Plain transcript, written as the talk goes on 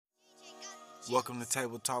Welcome to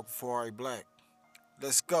Table Talk with Ari Black.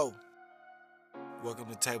 Let's go. Welcome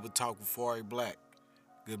to Table Talk with Ari Black.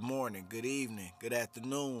 Good morning, good evening, good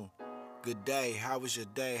afternoon, good day. How was your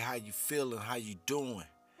day? How you feeling? How you doing?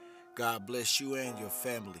 God bless you and your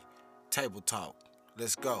family. Table Talk.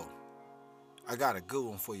 Let's go. I got a good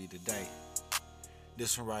one for you today.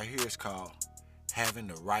 This one right here is called Having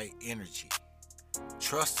the Right Energy.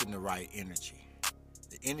 Trusting the right energy.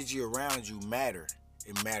 The energy around you matter.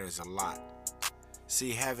 It matters a lot.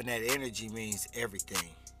 See, having that energy means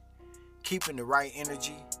everything. Keeping the right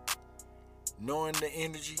energy, knowing the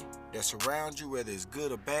energy that's around you, whether it's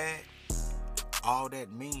good or bad, all that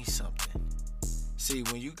means something. See,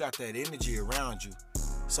 when you got that energy around you,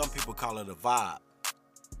 some people call it a vibe.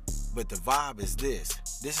 But the vibe is this.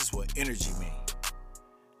 This is what energy means.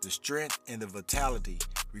 The strength and the vitality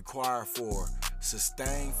required for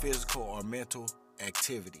sustained physical or mental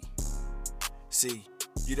activity. See,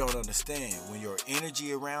 you don't understand. When your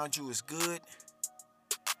energy around you is good,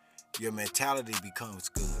 your mentality becomes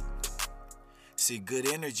good. See, good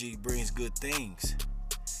energy brings good things.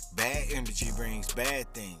 Bad energy brings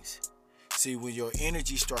bad things. See, when your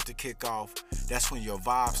energy starts to kick off, that's when your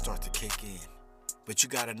vibes start to kick in. But you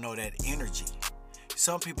got to know that energy.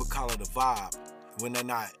 Some people call it a vibe when they're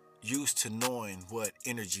not used to knowing what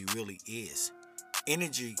energy really is.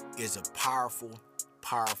 Energy is a powerful,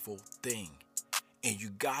 powerful thing. And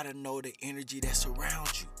you got to know the energy that's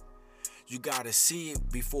around you. You got to see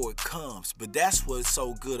it before it comes. But that's what's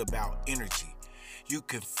so good about energy. You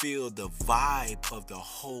can feel the vibe of the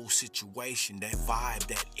whole situation, that vibe,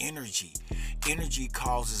 that energy. Energy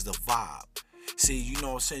causes the vibe. See, you know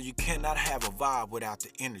what I'm saying? You cannot have a vibe without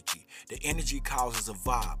the energy. The energy causes a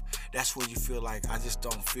vibe. That's when you feel like, I just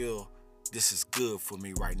don't feel this is good for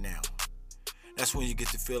me right now. That's when you get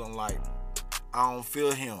the feeling like, I don't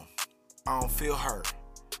feel him. I don't feel her.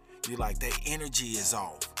 You're like, that energy is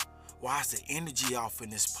off. Why is the energy off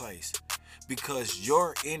in this place? Because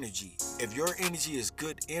your energy, if your energy is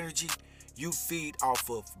good energy, you feed off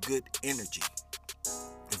of good energy.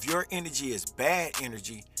 If your energy is bad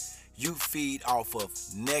energy, you feed off of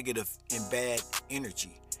negative and bad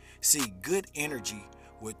energy. See, good energy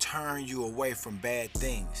will turn you away from bad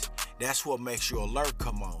things. That's what makes your alert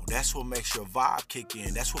come on. That's what makes your vibe kick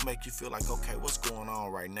in. That's what makes you feel like, okay, what's going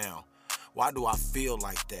on right now? Why do I feel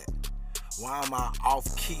like that? Why am I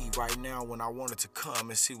off key right now when I wanted to come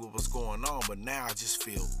and see what was going on, but now I just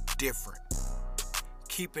feel different?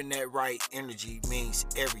 Keeping that right energy means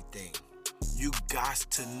everything. You got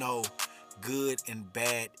to know good and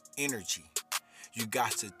bad energy. You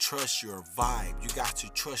got to trust your vibe. You got to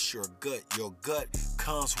trust your gut. Your gut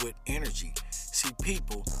comes with energy. See,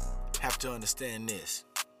 people have to understand this.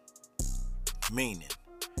 Meaning,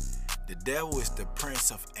 the devil is the prince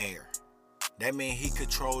of air. That means he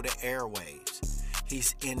controls the airwaves.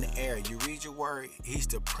 He's in the air. You read your word, he's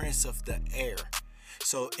the prince of the air.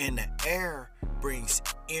 So in the air brings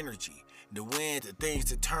energy. The wind, the things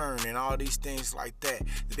to turn and all these things like that.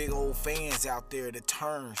 The big old fans out there that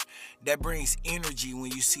turns. That brings energy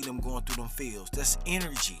when you see them going through them fields. That's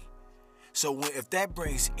energy. So if that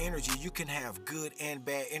brings energy, you can have good and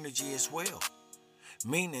bad energy as well.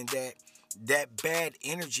 Meaning that bad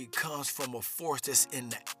energy comes from a force that's in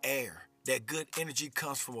the air. That good energy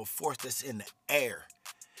comes from a force that's in the air.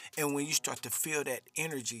 And when you start to feel that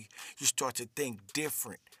energy, you start to think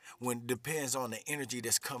different. When it depends on the energy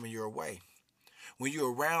that's coming your way. When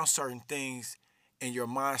you're around certain things and your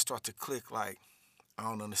mind starts to click like, I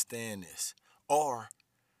don't understand this. Or,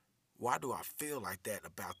 why do I feel like that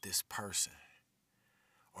about this person?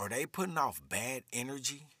 Are they putting off bad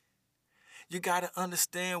energy? You got to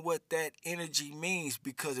understand what that energy means,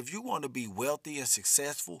 because if you want to be wealthy and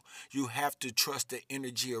successful, you have to trust the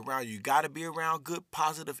energy around you. You got to be around good,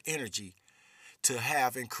 positive energy to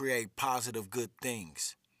have and create positive, good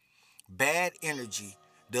things. Bad energy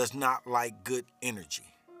does not like good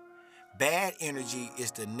energy. Bad energy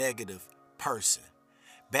is the negative person.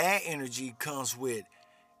 Bad energy comes with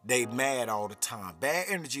they mad all the time. Bad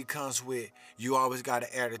energy comes with you always got an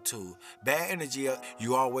attitude. Bad energy,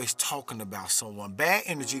 you always talking about someone. Bad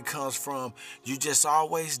energy comes from you just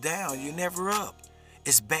always down. You never up.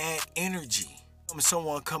 It's bad energy.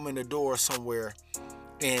 Someone come in the door somewhere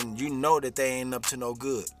and you know that they ain't up to no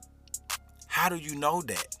good. How do you know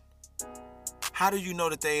that? How do you know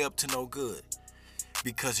that they up to no good?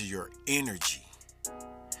 Because of your energy.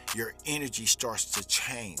 Your energy starts to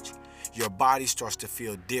change. Your body starts to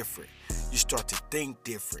feel different. You start to think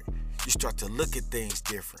different. You start to look at things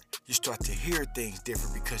different. You start to hear things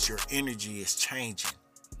different because your energy is changing.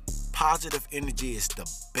 Positive energy is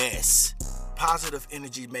the best. Positive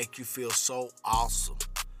energy make you feel so awesome.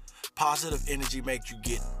 Positive energy make you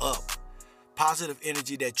get up. Positive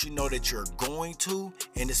energy that you know that you're going to,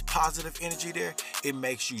 and this positive energy there, it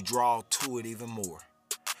makes you draw to it even more.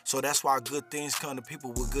 So that's why good things come to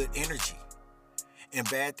people with good energy, and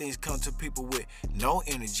bad things come to people with no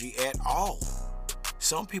energy at all.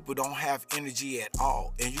 Some people don't have energy at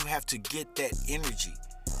all, and you have to get that energy.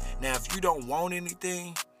 Now, if you don't want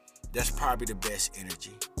anything, that's probably the best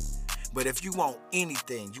energy. But if you want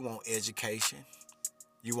anything, you want education,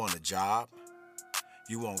 you want a job,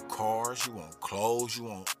 you want cars, you want clothes, you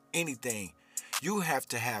want anything, you have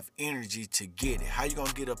to have energy to get it. How you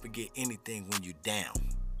gonna get up and get anything when you're down?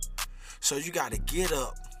 So you gotta get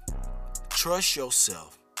up, trust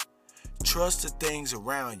yourself, trust the things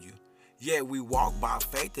around you. Yeah, we walk by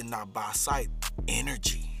faith and not by sight.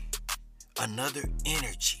 Energy, another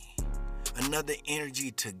energy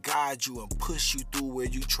to guide you and push you through where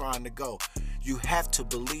you're trying to go. You have to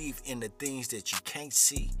believe in the things that you can't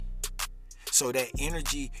see. So that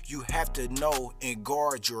energy, you have to know and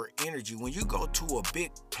guard your energy. When you go to a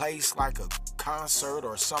big place like a concert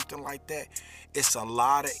or something like that, it's a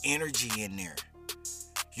lot of energy in there.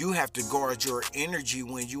 You have to guard your energy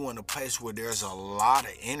when you're in a place where there's a lot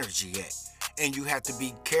of energy at. And you have to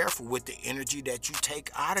be careful with the energy that you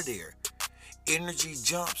take out of there. Energy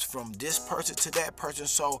jumps from this person to that person,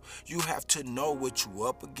 so you have to know what you're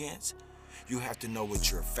up against. You have to know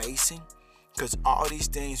what you're facing, because all these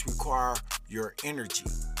things require your energy.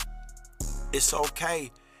 It's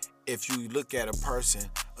okay if you look at a person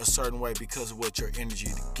a certain way because of what your energy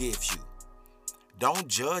gives you. Don't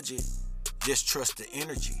judge it. Just trust the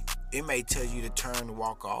energy. It may tell you to turn and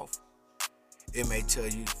walk off. It may tell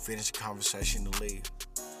you to finish the conversation to leave.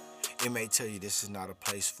 It may tell you this is not a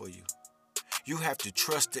place for you. You have to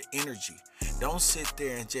trust the energy. Don't sit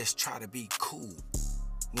there and just try to be cool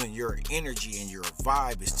when your energy and your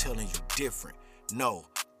vibe is telling you different. No,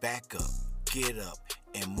 back up, get up,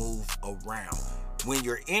 and move around. When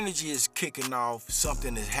your energy is kicking off,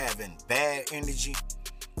 something is having bad energy,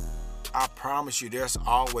 I promise you there's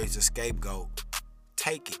always a scapegoat.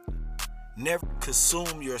 Take it. Never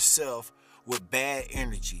consume yourself with bad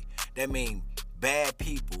energy. That means bad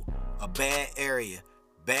people, a bad area,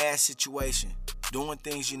 bad situation, doing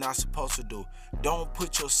things you're not supposed to do. Don't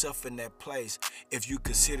put yourself in that place if you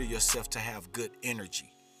consider yourself to have good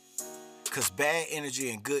energy. Because bad energy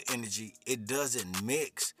and good energy, it doesn't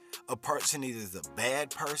mix. A person either is a bad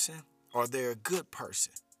person or they're a good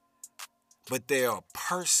person. But they're a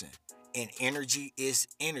person. And energy is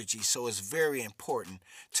energy. So it's very important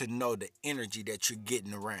to know the energy that you're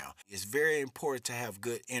getting around. It's very important to have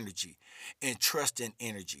good energy and trust in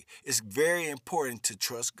energy. It's very important to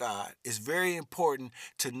trust God. It's very important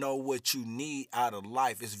to know what you need out of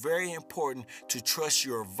life. It's very important to trust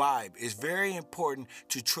your vibe. It's very important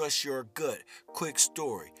to trust your gut. Quick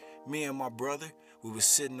story. Me and my brother, we were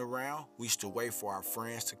sitting around. We used to wait for our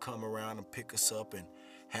friends to come around and pick us up and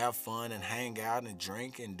have fun and hang out and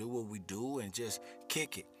drink and do what we do and just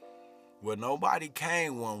kick it. Well, nobody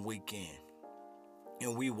came one weekend.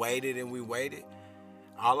 And we waited and we waited.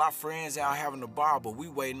 All our friends out having a bar, but we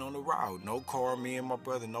waiting on the ride. No car, me and my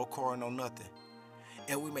brother, no car, no nothing.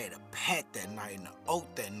 And we made a pact that night and an oath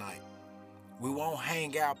that night. We won't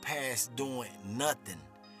hang out past doing nothing.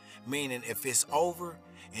 Meaning if it's over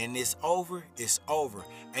and it's over, it's over.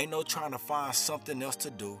 Ain't no trying to find something else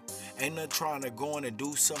to do. Ain't nothing trying to go in and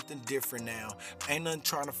do something different now. Ain't nothing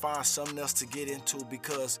trying to find something else to get into,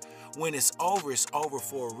 because when it's over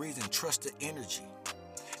for a reason. Trust the energy.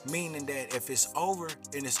 Meaning that if it's over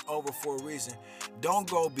and it's over for a reason, don't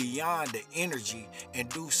go beyond the energy and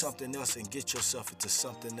do something else and get yourself into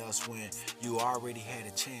something else when you already had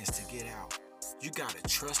a chance to get out. You gotta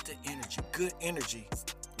trust the energy. Good energy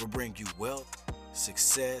will bring you wealth,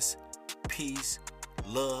 success, peace,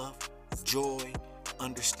 love, joy,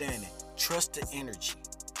 understanding. Trust the energy.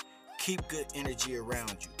 Keep good energy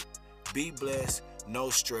around you. Be blessed, no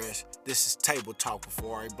stress. This is Table Talk with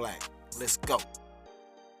 4A Black. Let's go.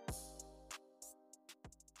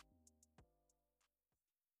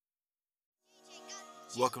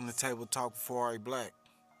 Welcome to Table Talk with 4A Black.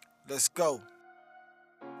 Let's go.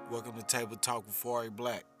 Welcome to Table Talk with 4A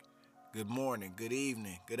Black. Good morning, good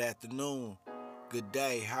evening, good afternoon, good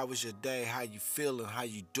day. How was your day? How you feeling? How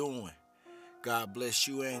you doing? God bless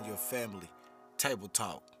you and your family. Table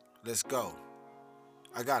Talk. Let's go.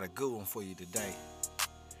 I got a good one for you today.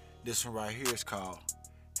 This one right here is called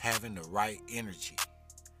Having the Right Energy.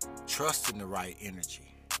 Trusting the right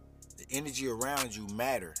energy. The energy around you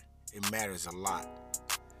matter. It matters a lot.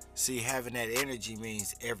 See, having that energy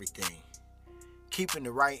means everything. Keeping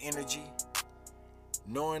the right energy,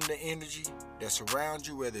 knowing the energy that's around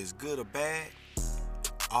you, whether it's good or bad,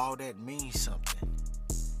 all that means something.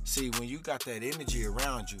 See, when you got that energy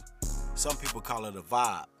around you, some people call it a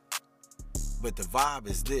vibe. But the vibe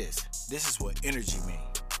is this. This is what energy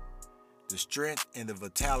means. The strength and the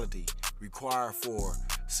vitality required for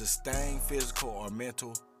sustained physical or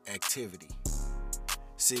mental activity.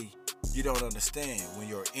 See, you don't understand. When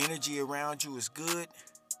your energy around you is good,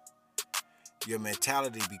 your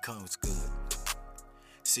mentality becomes good.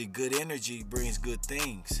 See, good energy brings good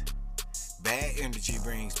things. Bad energy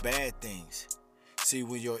brings bad things. See,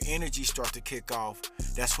 when your energy starts to kick off,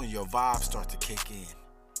 that's when your vibes start to kick in.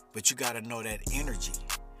 But you got to know that energy.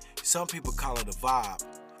 Some people call it a vibe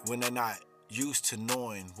when they're not used to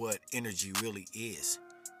knowing what energy really is.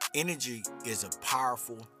 Energy is a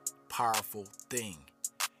powerful, powerful thing.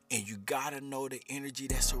 And you got to know the energy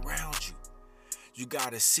that's around you. You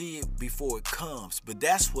got to see it before it comes. But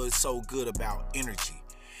that's what's so good about energy.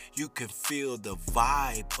 You can feel the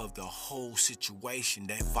vibe of the whole situation,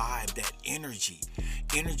 that vibe, that energy.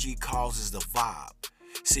 Energy causes the vibe.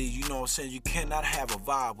 See, you know what I'm saying? You cannot have a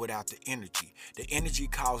vibe without the energy. The energy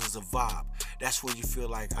causes a vibe. That's when you feel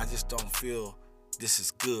like, I just don't feel this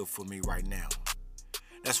is good for me right now.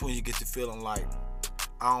 That's when you get the feeling like,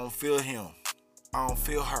 I don't feel him. I don't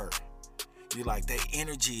feel her. You're like, that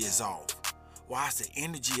energy is off. Why is the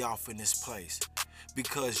energy off in this place?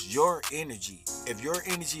 Because your energy, if your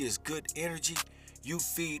energy is good energy, you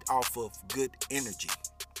feed off of good energy.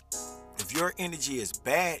 If your energy is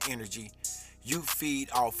bad energy, you feed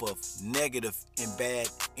off of negative and bad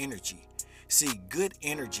energy. See, good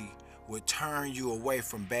energy will turn you away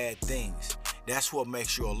from bad things. That's what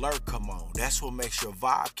makes your alert come on. That's what makes your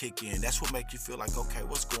vibe kick in. That's what makes you feel like, okay,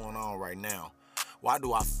 what's going on right now? Why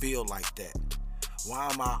do I feel like that?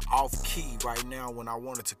 Why am I off key right now when I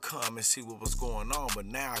wanted to come and see what was going on, but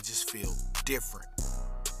now I just feel different?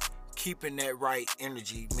 Keeping that right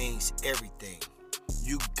energy means everything.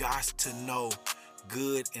 You got to know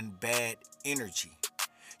good and bad energy.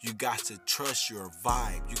 You got to trust your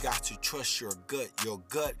vibe. You got to trust your gut. Your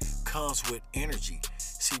gut comes with energy.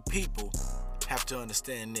 See, people have to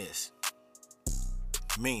understand this.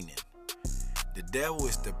 Meaning, the devil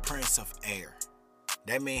is the prince of air.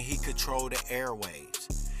 That means he controls the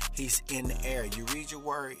airwaves. He's in the air. You read your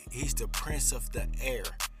word, he's the prince of the air.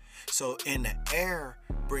 So in the air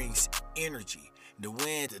brings energy. The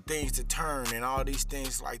wind, the things to turn and all these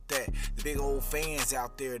things like that. The big old fans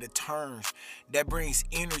out there that turns. That brings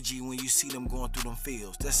energy when you see them going through them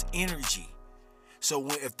fields. That's energy. So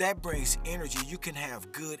if that brings energy, you can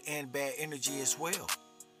have good and bad energy as well.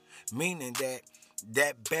 Meaning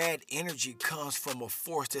that bad energy comes from a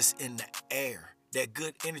force that's in the air. That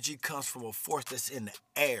good energy comes from a force that's in the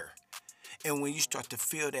air. And when you start to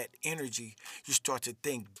feel that energy, you start to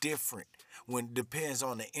think different. When it depends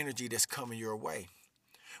on the energy that's coming your way.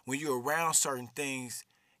 When you're around certain things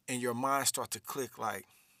and your mind starts to click like,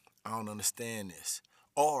 I don't understand this.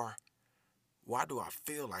 Or, why do I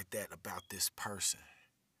feel like that about this person?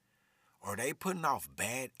 Are they putting off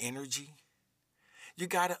bad energy? You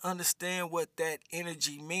got to understand what that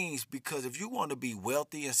energy means, because if you want to be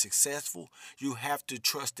wealthy and successful, you have to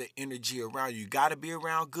trust the energy around you. You got to be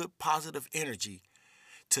around good, positive energy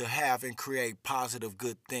to have and create positive,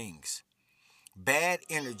 good things. Bad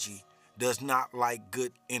energy does not like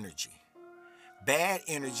good energy. Bad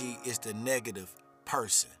energy is the negative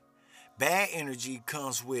person. Bad energy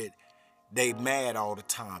comes with they mad all the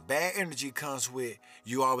time. Bad energy comes with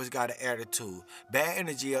you always got an attitude. Bad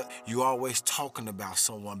energy, you always talking about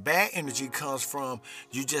someone. Bad energy comes from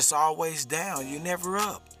you just always down. You never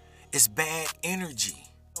up. It's bad energy.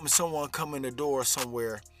 When someone come in the door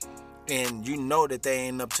somewhere and you know that they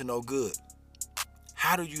ain't up to no good.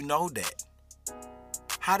 How do you know that?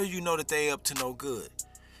 How do you know that they up to no good?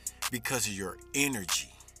 Because of your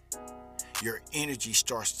energy. Your energy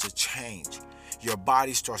starts to change. Your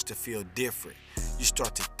body starts to feel different. You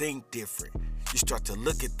start to think different. You start to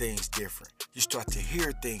look at things different. You start to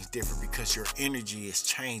hear things different because your energy is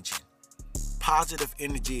changing. Positive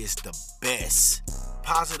energy is the best.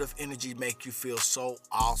 Positive energy make you feel so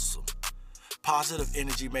awesome. Positive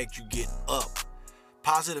energy make you get up.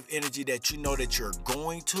 Positive energy that you know that you're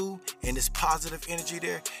going to, and this positive energy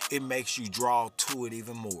there, it makes you draw to it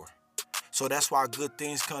even more. So that's why good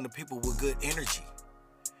things come to people with good energy.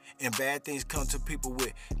 And bad things come to people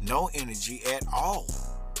with no energy at all.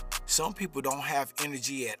 Some people don't have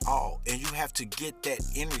energy at all, and you have to get that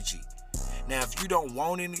energy. Now, if you don't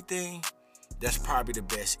want anything, that's probably the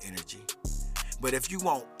best energy. But if you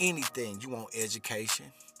want anything, you want education,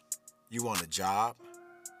 you want a job,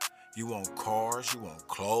 you want cars, you want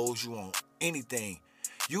clothes, you want anything,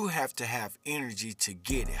 you have to have energy to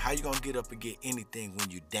get it. How you gonna get up and get anything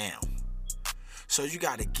when you're down? So you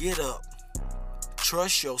got to get up,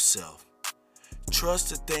 trust yourself, trust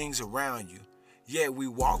the things around you. Yeah, we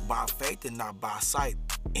walk by faith and not by sight.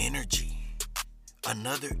 Energy,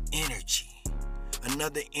 another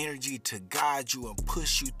energy to guide you and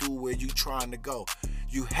push you through where you're trying to go.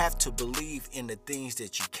 You have to believe in the things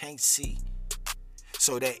that you can't see.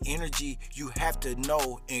 So that energy, you have to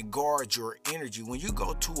know and guard your energy. When you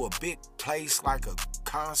go to a big place like a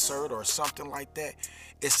concert or something like that,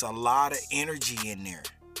 it's a lot of energy in there.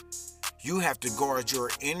 You have to guard your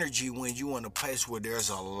energy when you're in a place where there's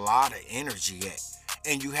a lot of energy at.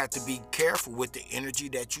 And you have to be careful with the energy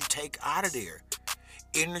that you take out of there.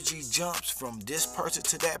 Energy jumps from this person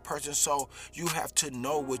to that person, so you have to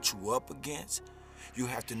know what you're up against. You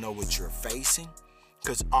have to know what you're facing,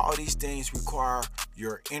 because all these things require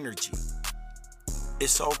your energy.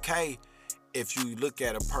 It's okay if you look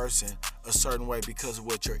at a person a certain way because of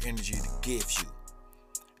what your energy gives you.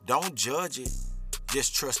 Don't judge it,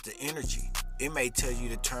 just trust the energy. It may tell you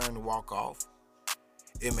to turn and walk off.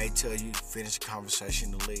 It may tell you to finish the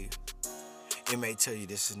conversation and leave. It may tell you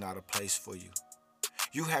this is not a place for you.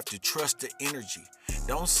 You have to trust the energy.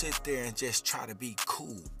 Don't sit there and just try to be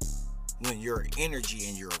cool when your energy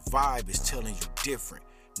and your vibe is telling you different.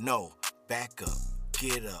 No, back up,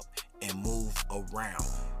 get up, and move around.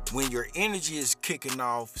 When your energy is kicking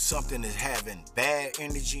off, something is having bad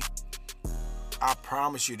energy, I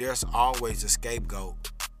promise you there's always a scapegoat.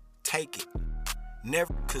 Take it.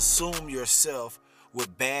 Never consume yourself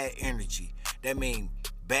with bad energy. That means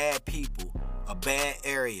bad people, a bad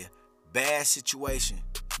area, bad situation,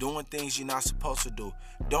 doing things you're not supposed to do.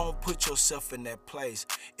 Don't put yourself in that place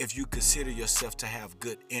if you consider yourself to have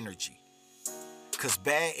good energy. Because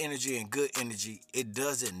bad energy and good energy, it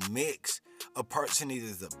doesn't mix. A person either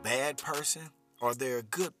is a bad person or they're a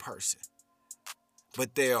good person.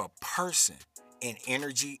 But they're a person. And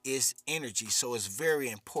energy is energy. So it's very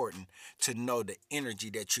important to know the energy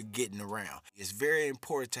that you're getting around. It's very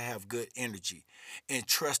important to have good energy and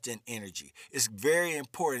trust in energy. It's very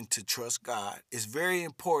important to trust God. It's very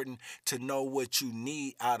important to know what you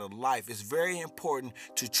need out of life. It's very important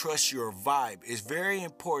to trust your vibe. It's very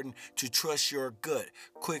important to trust your gut.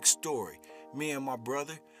 Quick story. Me and my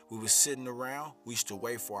brother, we were sitting around. We used to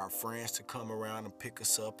wait for our friends to come around and pick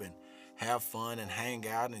us up and have fun and hang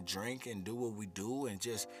out and drink and do what we do and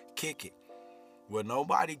just kick it. Well,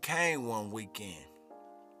 nobody came one weekend.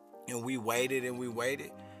 And we waited and we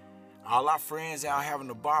waited. All our friends out having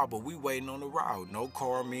a bar, but we waiting on the ride. No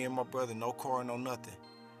car, me and my brother, no car, no nothing.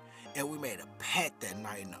 And we made a pact that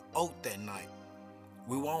night and an oath that night.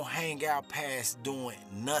 We won't hang out past doing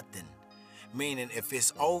nothing. Meaning if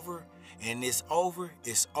it's over and it's over,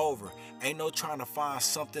 it's over. Ain't no trying to find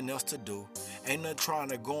something else to do. Ain't nothing trying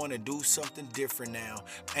to go in and do something different now.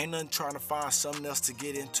 Ain't nothing trying to find something else to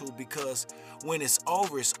get into, because when it's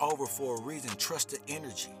over for a reason. Trust the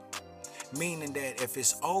energy. Meaning that if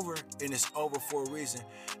it's over and it's over for a reason,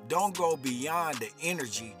 don't go beyond the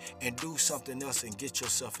energy and do something else and get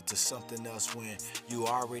yourself into something else when you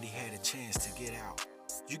already had a chance to get out.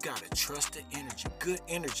 You gotta trust the energy. Good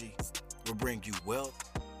energy will bring you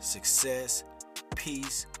wealth, success,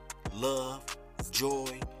 peace, love,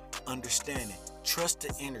 joy, understanding. Trust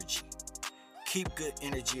the energy. Keep good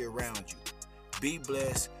energy around you. Be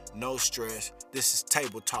blessed, no stress. This is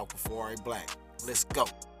Table Talk with Ari Black. Let's go.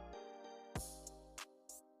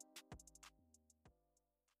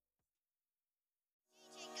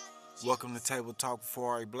 Welcome to Table Talk with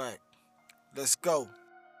Ari Black. Let's go.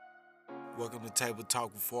 Welcome to Table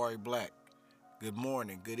Talk with Ari Black. Good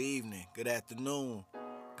morning, good evening, good afternoon,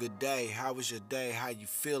 good day. How was your day? How you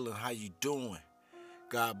feeling? How you doing?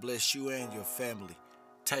 God bless you and your family.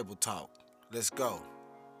 Table Talk. Let's go.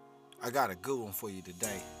 I got a good one for you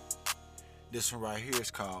today. This one right here is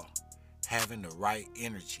called having the right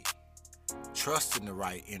energy. Trusting the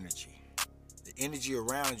right energy. The energy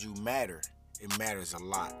around you matters. It matters a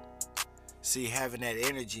lot. See, having that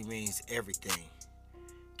energy means everything.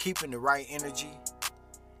 Keeping the right energy,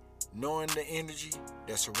 knowing the energy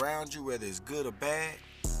that's around you, whether it's good or bad,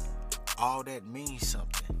 all that means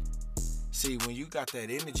something. See, when you got that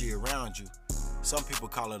energy around you, some people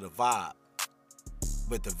call it a vibe.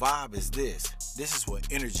 But the vibe is this. This is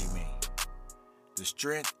what energy means. The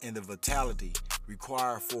strength and the vitality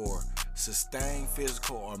required for sustained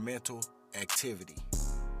physical or mental activity.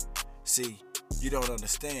 See, you don't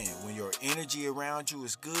understand. When your energy around you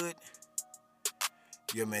is good,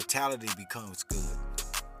 your mentality becomes good.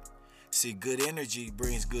 See, good energy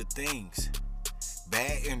brings good things.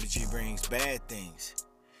 Bad energy brings bad things.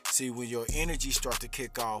 See, when your energy starts to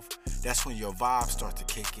kick off, that's when your vibe starts to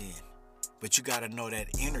kick in. But you got to know that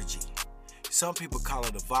energy. Some people call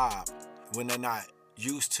it a vibe. when they're not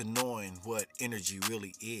used to knowing what energy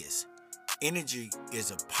really is. Energy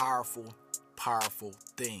is a powerful, powerful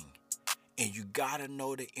thing. And you gotta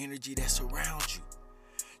know the energy that's around you.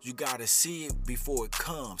 You gotta see it before it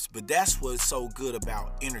comes. But that's what's so good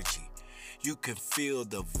about energy. You can feel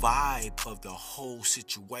the vibe of the whole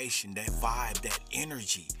situation, that vibe, that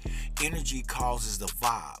energy. Energy causes the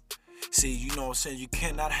vibe. See, you know what I'm saying? You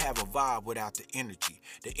cannot have a vibe without the energy.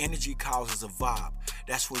 The energy causes a vibe.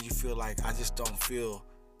 That's when you feel like, I just don't feel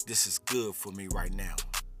this is good for me right now.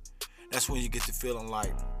 That's when you get the feeling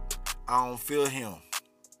like, I don't feel him.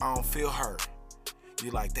 I don't feel her.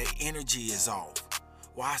 You're like, that energy is off.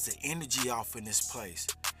 Why is the energy off in this place?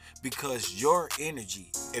 Because your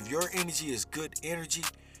energy, if your energy is good energy,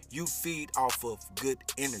 you feed off of good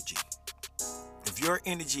energy. If your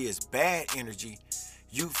energy is bad energy,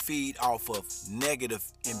 you feed off of negative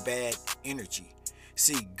and bad energy.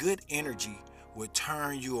 See, good energy will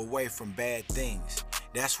turn you away from bad things.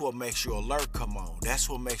 That's what makes your alert come on. That's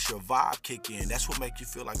what makes your vibe kick in. That's what makes you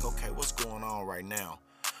feel like, okay, what's going on right now?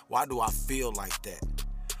 Why do I feel like that?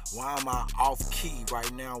 Why am I off key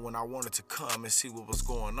right now when I wanted to come and see what was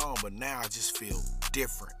going on, but now I just feel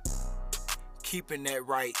different? Keeping that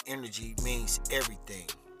right energy means everything.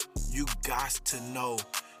 You got to know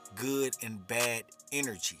good and bad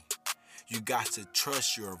energy. You got to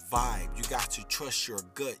trust your vibe. You got to trust your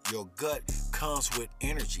gut. Your gut comes with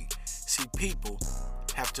energy. See, people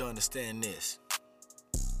have to understand this.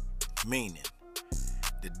 Meaning,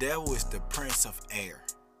 the devil is the prince of air.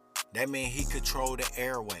 That means he controls the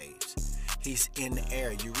airwaves. He's in the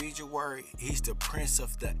air. You read your word, he's the prince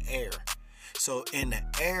of the air. So in the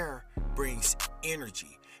air brings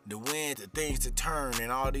energy. The wind, the things to turn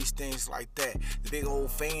and all these things like that. The big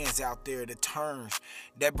old fans out there that turns.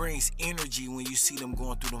 That brings energy when you see them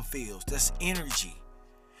going through them fields. That's energy.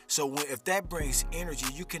 So if that brings energy,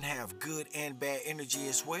 you can have good and bad energy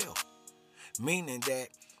as well. Meaning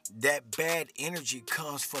that bad energy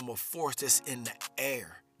comes from a force that's in the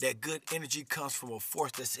air. That good energy comes from a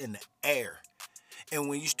force that's in the air. And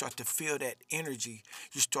when you start to feel that energy,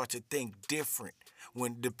 you start to think different.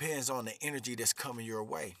 When it depends on the energy that's coming your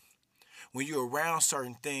way. When you're around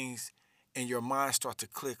certain things and your mind starts to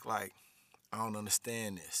click like, I don't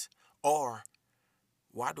understand this. Or,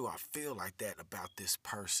 why do I feel like that about this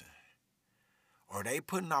person? Are they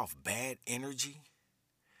putting off bad energy?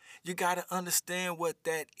 You got to understand what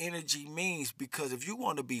that energy means, because if you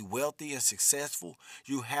want to be wealthy and successful,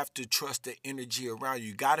 you have to trust the energy around you.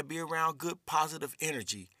 You got to be around good, positive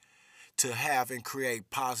energy to have and create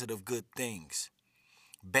positive, good things.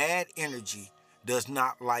 Bad energy does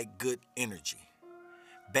not like good energy.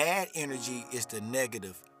 Bad energy is the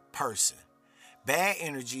negative person. Bad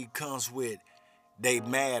energy comes with they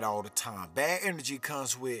mad all the time. Bad energy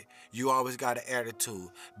comes with you always got an attitude.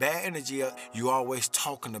 Bad energy, you always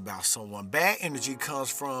talking about someone. Bad energy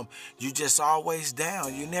comes from you just always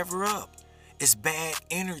down. You never up. It's bad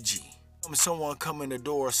energy. When someone come in the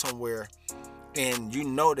door somewhere and you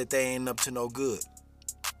know that they ain't up to no good.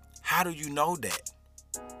 How do you know that?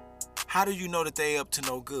 How do you know that they up to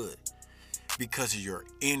no good? Because of your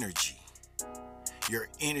energy. Your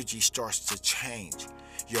energy starts to change.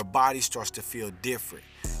 Your body starts to feel different.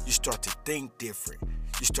 You start to think different.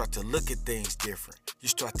 You start to look at things different. You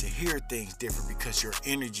start to hear things different because your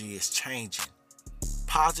energy is changing.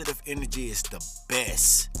 Positive energy is the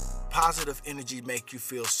best. Positive energy make you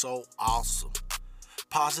feel so awesome.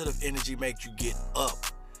 Positive energy make you get up.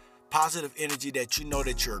 Positive energy that you know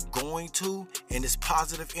that you're going to, and this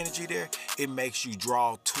positive energy there, it makes you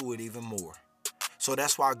draw to it even more. So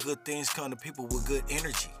that's why good things come to people with good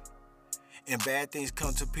energy. And bad things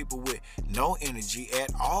come to people with no energy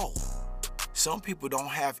at all. Some people don't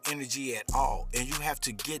have energy at all, and you have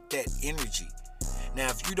to get that energy. Now,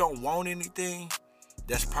 if you don't want anything,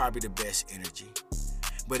 that's probably the best energy.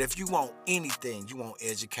 But if you want anything, you want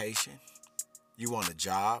education, you want a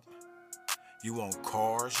job, you want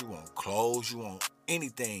cars, you want clothes, you want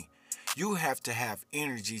anything, you have to have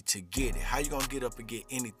energy to get it. How you gonna get up and get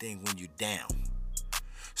anything when you're down?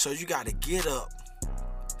 So you gotta get up.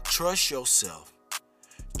 Trust yourself.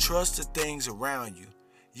 Trust the things around you.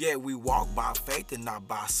 Yeah, we walk by faith and not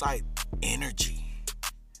by sight. Energy.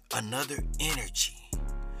 Another energy.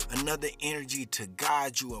 Another energy to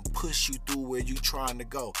guide you and push you through where you're trying to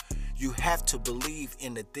go. You have to believe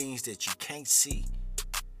in the things that you can't see.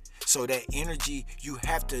 So that energy, you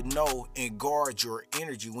have to know and guard your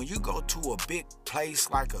energy. When you go to a big place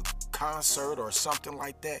like a concert or something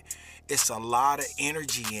like that, it's a lot of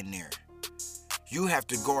energy in there. You have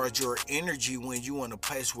to guard your energy when you're in a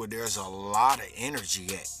place where there's a lot of energy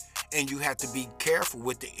at. And you have to be careful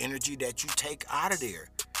with the energy that you take out of there.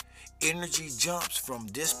 energy jumps from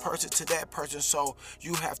this person to that person. So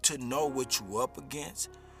you have to know what you're up against.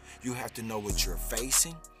 You have to know what you're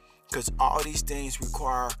facing, because all these things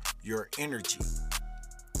require your energy.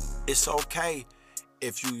 It's okay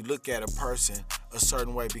if you look at a person a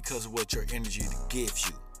certain way because of what your energy gives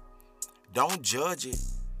you. Don't judge it.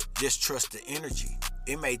 Just trust the energy.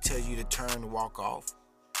 It may tell you to turn and walk off.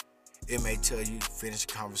 It may tell you to finish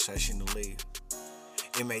the conversation to leave.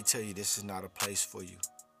 It may tell you this is not a place for you.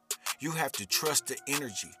 You have to trust the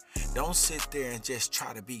energy. Don't sit there and just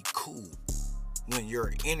try to be cool when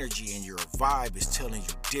your energy and your vibe is telling you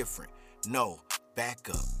different. No, back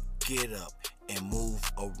up, get up, and move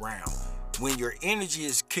around. When your energy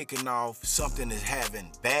is kicking off, something is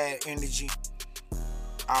having bad energy,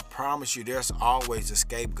 I promise you there's always a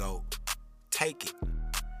scapegoat. Take it.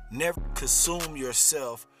 Never consume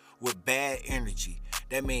yourself with bad energy.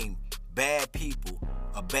 That means bad people,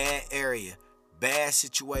 a bad area, bad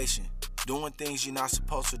situation, doing things you're not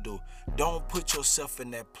supposed to do. Don't put yourself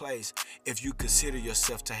in that place if you consider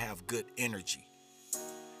yourself to have good energy.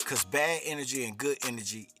 Because bad energy and good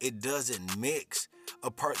energy, it doesn't mix.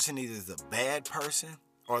 A person either is a bad person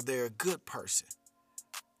or they're a good person.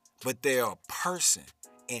 But they're a person,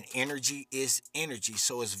 and energy is energy.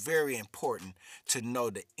 So it's very important to know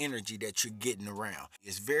the energy that you're getting around.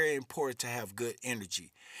 It's very important to have good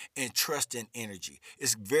energy and trust in energy.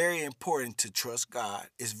 It's very important to trust God.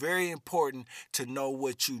 It's very important to know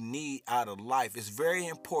what you need out of life. It's very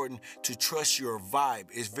important to trust your vibe.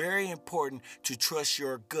 It's very important to trust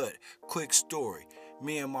your gut. Quick story.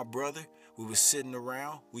 Me and my brother, we was sitting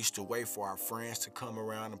around. We used to wait for our friends to come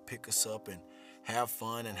around and pick us up and have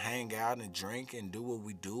fun and hang out and drink and do what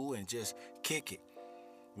we do and just kick it.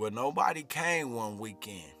 Well, nobody came one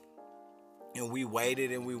weekend. And we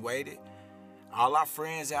waited and we waited. All our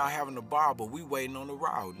friends out having a bar, but we waiting on the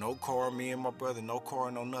ride. No car, me and my brother, no car,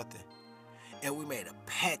 no nothing. And we made a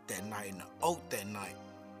pact that night and an oath that night.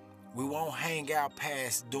 We won't hang out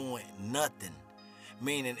past doing nothing.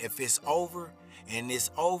 Meaning if it's over and it's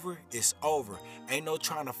over, it's over. Ain't no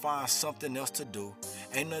trying to find something else to do.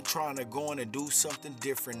 Ain't nothing trying to go in and do something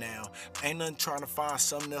different now. Ain't nothing trying to find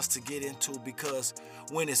something else to get into, because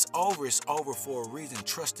when it's over for a reason.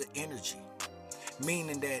 Trust the energy.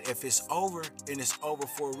 Meaning that if it's over and it's over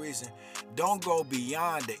for a reason, don't go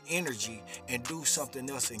beyond the energy and do something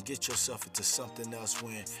else and get yourself into something else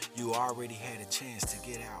when you already had a chance to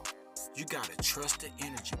get out. You gotta trust the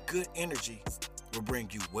energy. Good energy will bring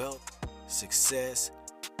you wealth, success,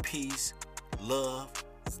 peace, love,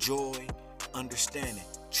 joy, understanding.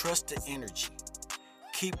 Trust the energy.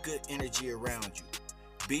 Keep good energy around you.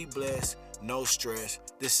 Be blessed, no stress.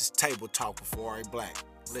 This is Table Talk with 4A Black.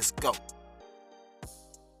 Let's go.